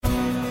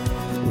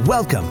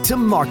Welcome to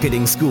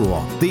Marketing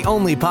School, the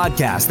only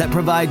podcast that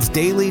provides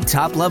daily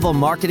top-level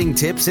marketing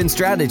tips and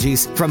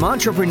strategies from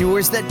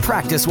entrepreneurs that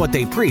practice what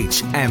they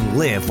preach and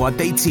live what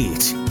they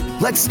teach.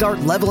 Let's start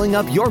leveling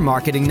up your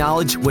marketing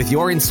knowledge with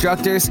your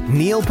instructors,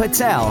 Neil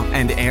Patel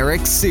and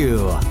Eric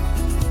Siu.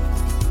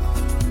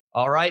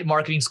 All right,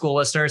 Marketing School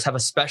listeners, have a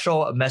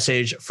special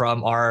message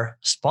from our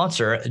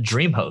sponsor,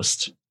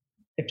 DreamHost.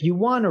 If you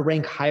want to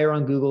rank higher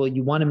on Google,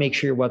 you want to make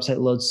sure your website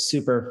loads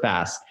super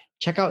fast.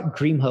 Check out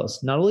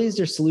DreamHost. Not only is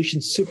their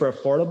solution super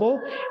affordable,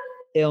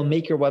 it'll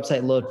make your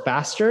website load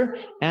faster,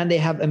 and they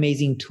have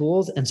amazing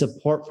tools and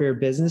support for your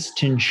business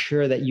to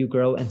ensure that you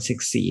grow and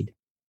succeed.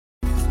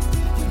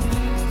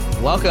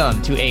 Welcome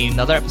to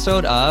another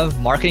episode of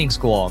Marketing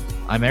School.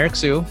 I'm Eric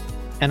Siu.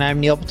 And I'm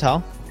Neil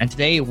Patel. And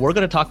today we're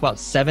going to talk about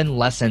 7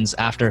 lessons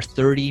after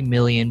 30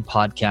 million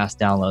podcast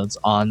downloads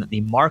on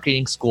the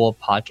Marketing School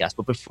podcast.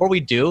 But before we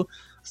do,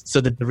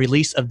 so the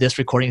release of this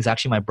recording is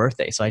actually my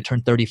birthday. So I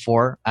turned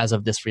 34 as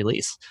of this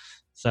release.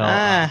 So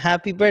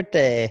happy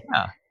birthday.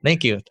 Yeah,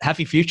 thank you.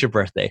 Happy future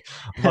birthday.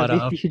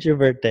 Happy future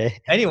birthday.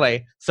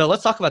 Anyway, so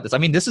let's talk about this. I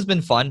mean, this has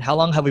been fun. How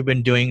long have we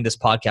been doing this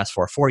podcast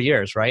for? 4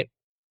 years, right?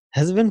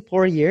 Has it been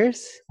 4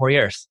 years? 4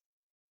 years.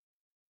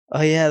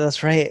 Oh yeah,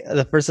 that's right.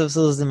 The first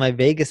episode was in my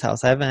Vegas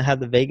house. I haven't had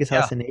the Vegas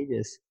house in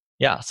ages.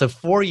 Yeah. So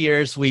 4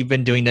 years we've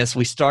been doing this.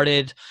 We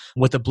started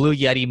with a Blue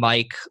Yeti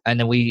mic, and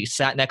then we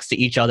sat next to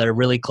each other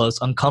really close,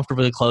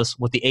 uncomfortably close,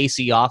 with the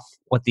AC off,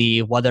 with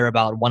the weather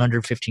about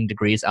 115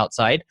 degrees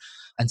outside.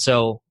 And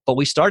so, but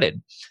we started.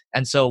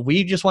 And so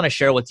we just want to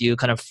share with you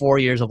kind of 4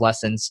 years of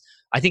lessons.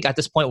 I think at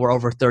this point we're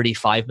over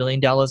 35 million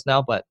downloads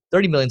now, but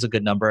 30 million is a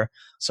good number.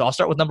 So I'll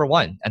start with number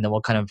 1, and then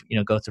we'll kind of,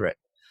 go through it.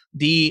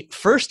 The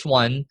first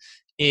one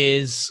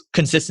is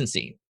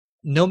consistency.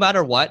 No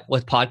matter what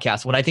with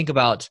podcasts, when I think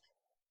about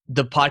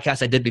the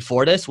podcast I did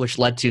before this, which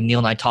led to Neil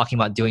and I talking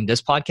about doing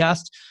this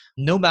podcast,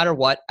 no matter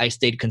what, I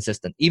stayed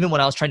consistent. Even when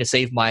I was trying to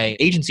save my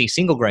agency,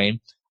 Single Grain,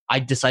 I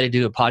decided to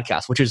do a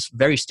podcast, which is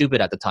very stupid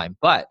at the time.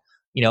 But,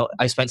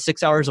 I spent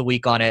 6 hours a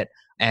week on it.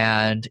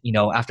 And,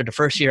 after the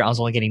first year, I was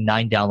only getting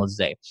 9 downloads a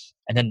day.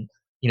 And then,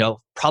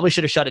 probably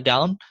should have shut it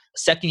down.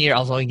 Second year, I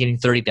was only getting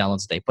 30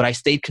 downloads a day, but I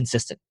stayed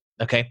consistent.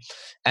 Okay.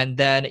 And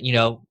then,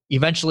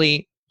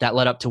 eventually that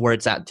led up to where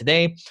it's at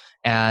today.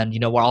 And,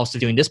 we're also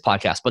doing this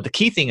podcast. But the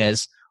key thing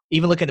is,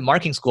 even looking at the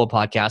Marketing School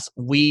podcast,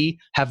 we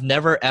have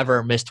never,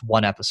 ever missed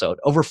one episode.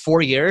 Over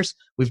 4 years,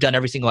 we've done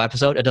every single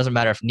episode. It doesn't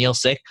matter if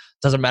Neil's sick.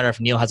 It doesn't matter if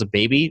Neil has a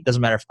baby. It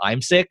doesn't matter if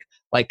I'm sick.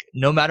 Like,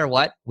 no matter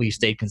what, we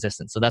stayed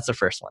consistent. So that's the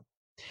first one.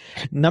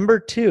 Number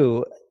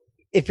 2,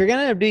 if you're going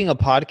to end up doing a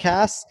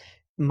podcast,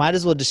 might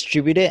as well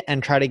distribute it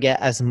and try to get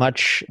as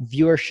much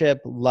viewership,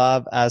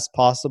 love as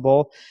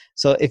possible.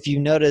 So if you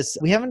notice,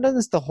 we haven't done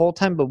this the whole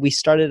time, but we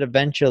started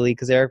eventually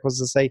because Eric was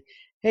to say,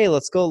 hey,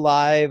 let's go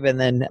live. And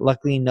then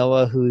luckily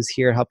Noah, who's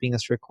here helping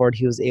us record,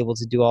 he was able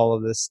to do all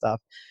of this stuff.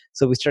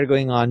 So we started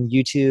going on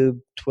YouTube,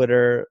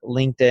 Twitter,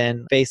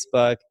 LinkedIn,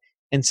 Facebook,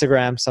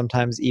 Instagram,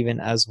 sometimes even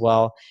as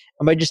well.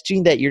 And by just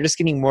doing that, you're just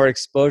getting more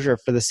exposure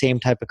for the same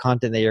type of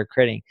content that you're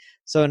creating.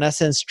 So in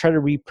essence, try to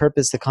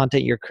repurpose the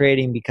content you're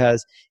creating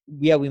because,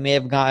 we may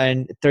have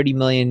gotten 30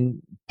 million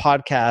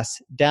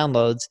podcast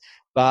downloads,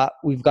 but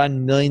we've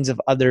gotten millions of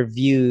other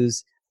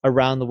views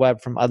around the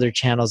web from other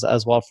channels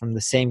as well from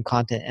the same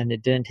content, and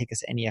it didn't take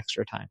us any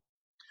extra time.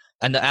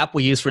 And the app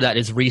we use for that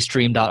is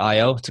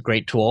Restream.io. It's a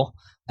great tool.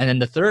 And then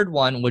the third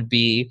one would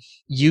be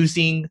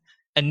using,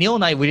 and Neil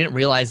and I, we didn't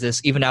realize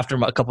this even after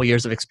a couple of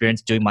years of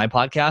experience doing my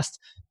podcast.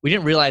 We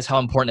didn't realize how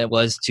important it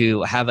was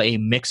to have a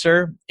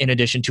mixer in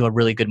addition to a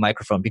really good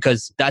microphone,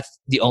 because that's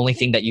the only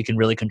thing that you can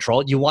really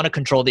control. You want to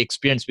control the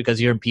experience because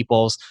you're in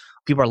people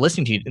are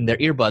listening to you in their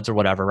earbuds or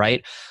whatever,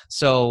 right?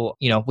 So,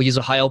 we use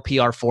a Heil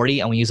PR40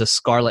 and we use a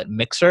Scarlett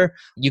mixer.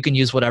 You can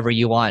use whatever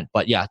you want,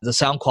 but yeah, the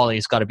sound quality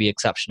has got to be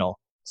exceptional.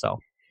 So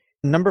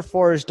number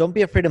 4 is don't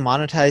be afraid to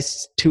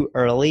monetize too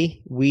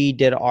early. We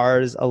did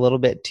ours a little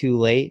bit too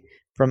late.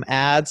 From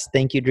ads,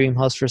 thank you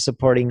DreamHost for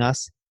supporting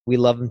us. We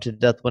love them to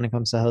death when it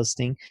comes to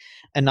hosting,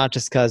 and not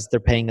just because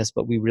they're paying us,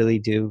 but we really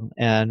do.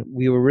 And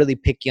we were really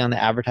picky on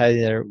the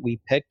advertiser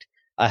we picked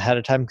ahead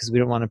of time because we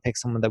didn't want to pick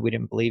someone that we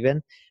didn't believe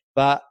in.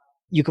 But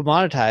you can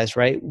monetize,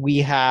 right? We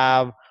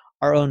have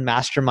our own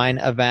mastermind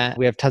event.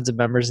 We have tons of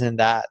members in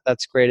that.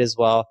 That's great as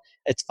well.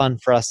 It's fun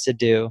for us to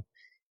do.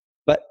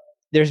 But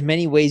there's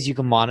many ways you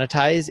can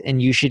monetize,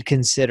 and you should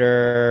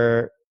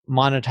consider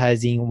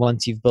monetizing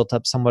once you've built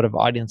up somewhat of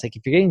audience. Like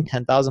if you're getting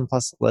 10,000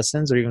 plus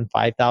listens or even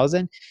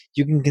 5,000,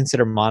 you can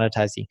consider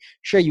monetizing.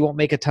 Sure, you won't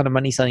make a ton of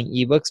money selling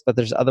ebooks, but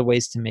there's other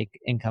ways to make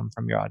income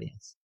from your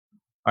audience.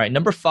 All right,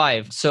 number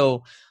 5.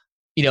 So,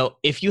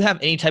 if you have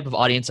any type of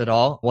audience at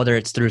all, whether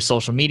it's through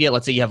social media,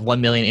 let's say you have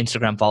 1 million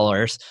Instagram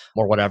followers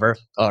or whatever,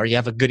 or you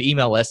have a good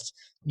email list,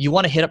 you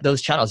want to hit up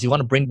those channels. You want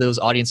to bring those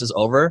audiences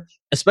over,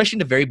 especially in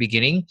the very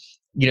beginning.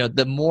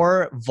 The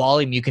more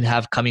volume you can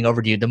have coming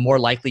over to you, the more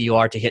likely you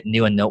are to hit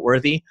new and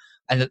noteworthy.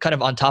 And then kind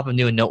of on top of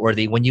new and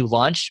noteworthy, when you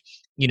launch,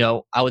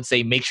 I would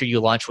say make sure you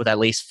launch with at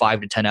least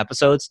 5 to 10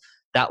 episodes.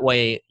 That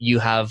way you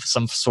have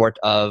some sort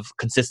of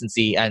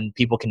consistency and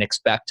people can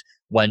expect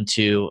when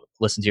to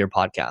listen to your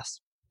podcast.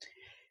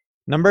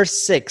 Number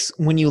 6,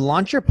 when you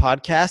launch your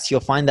podcast, you'll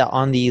find that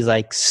on these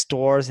like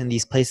stores and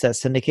these places that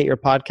syndicate your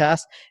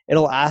podcast,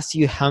 it'll ask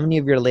you how many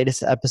of your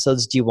latest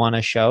episodes do you want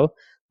to show.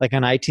 Like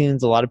on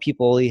iTunes, a lot of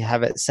people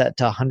have it set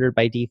to 100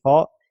 by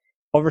default.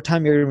 Over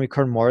time, you're going to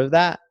record more of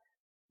that.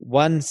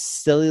 One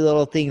silly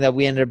little thing that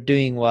we ended up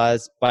doing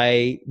was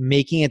by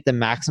making it the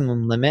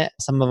maximum limit.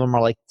 Some of them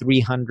are like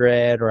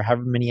 300 or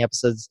however many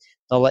episodes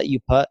they'll let you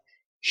put.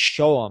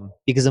 Show them,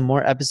 because the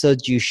more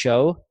episodes you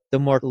show, the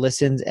more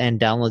listens and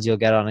downloads you'll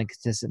get on a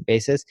consistent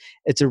basis.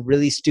 It's a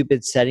really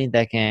stupid setting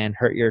that can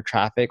hurt your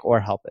traffic or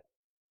help it.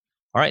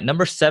 All right,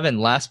 number 7,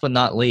 last but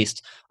not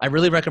least, I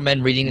really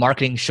recommend reading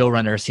Marketing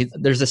Showrunners.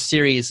 There's a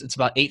series, it's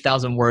about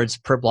 8,000 words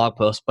per blog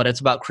post, but it's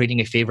about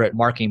creating a favorite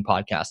marketing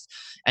podcast.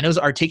 And it was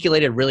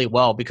articulated really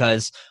well,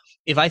 because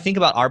if I think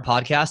about our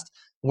podcast,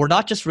 we're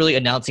not just really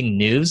announcing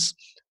news,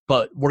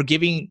 but we're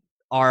giving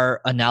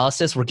our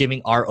analysis, we're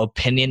giving our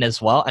opinion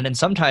as well. And then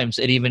sometimes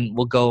it even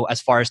will go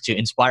as far as to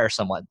inspire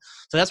someone.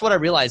 So that's what I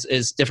realize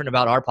is different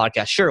about our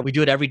podcast. Sure, we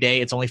do it every day.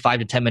 It's only 5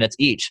 to 10 minutes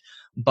each.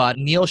 But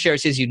Neil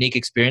shares his unique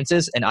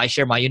experiences and I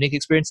share my unique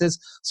experiences.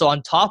 So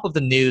on top of the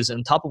news and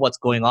on top of what's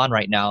going on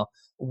right now,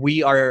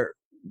 we are,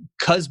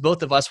 because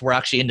both of us were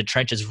actually in the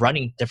trenches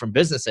running different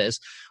businesses,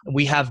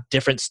 we have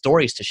different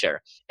stories to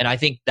share. And I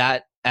think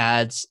that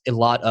adds a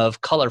lot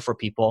of color for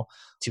people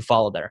to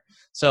follow there.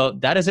 So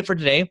that is it for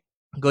today.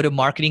 Go to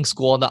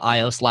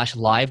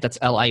marketingschool.io/live, that's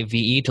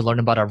LIVE, to learn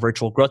about our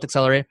virtual growth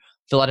accelerator.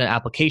 Fill out an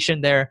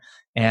application there,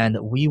 and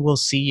we will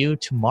see you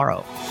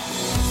tomorrow.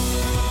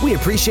 We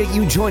appreciate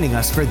you joining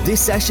us for this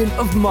session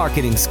of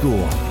Marketing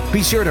School.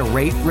 Be sure to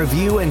rate,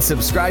 review, and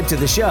subscribe to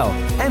the show,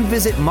 and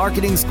visit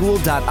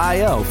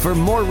marketingschool.io for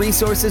more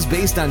resources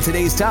based on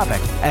today's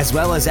topic, as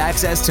well as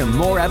access to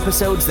more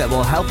episodes that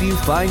will help you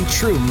find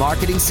true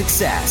marketing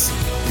success.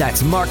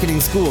 That's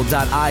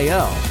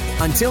marketingschool.io.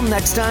 Until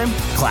next time,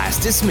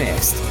 class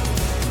dismissed.